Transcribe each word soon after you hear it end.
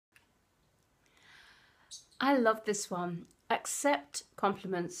I love this one. Accept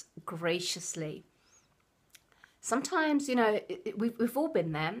compliments graciously. Sometimes, we've all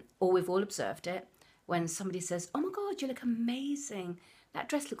been there, or we've all observed it, when somebody says, "Oh my God, you look amazing. That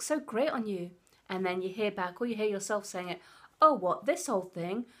dress looks so great on you." And then you hear back, or you hear yourself saying it, "Oh, what, this old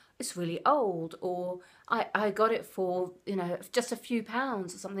thing? It's really old." Or I got it for, just a few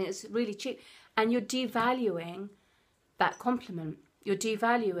pounds or something. It's really cheap. And you're devaluing that compliment. You're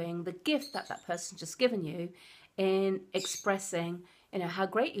devaluing the gift that that person's just given you in expressing, how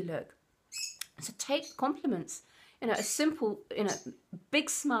great you look. So take compliments, a simple, big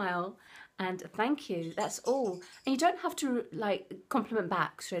smile and a thank you. That's all. And you don't have to like compliment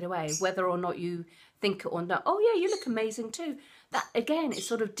back straight away, whether or not you think it or not. "Oh yeah, you look amazing too." That again is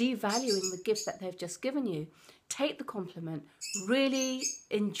sort of devaluing the gift that they've just given you. Take the compliment, really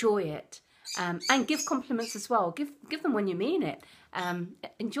enjoy it, and give compliments as well. Give them when you mean it.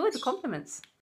 Enjoy the compliments.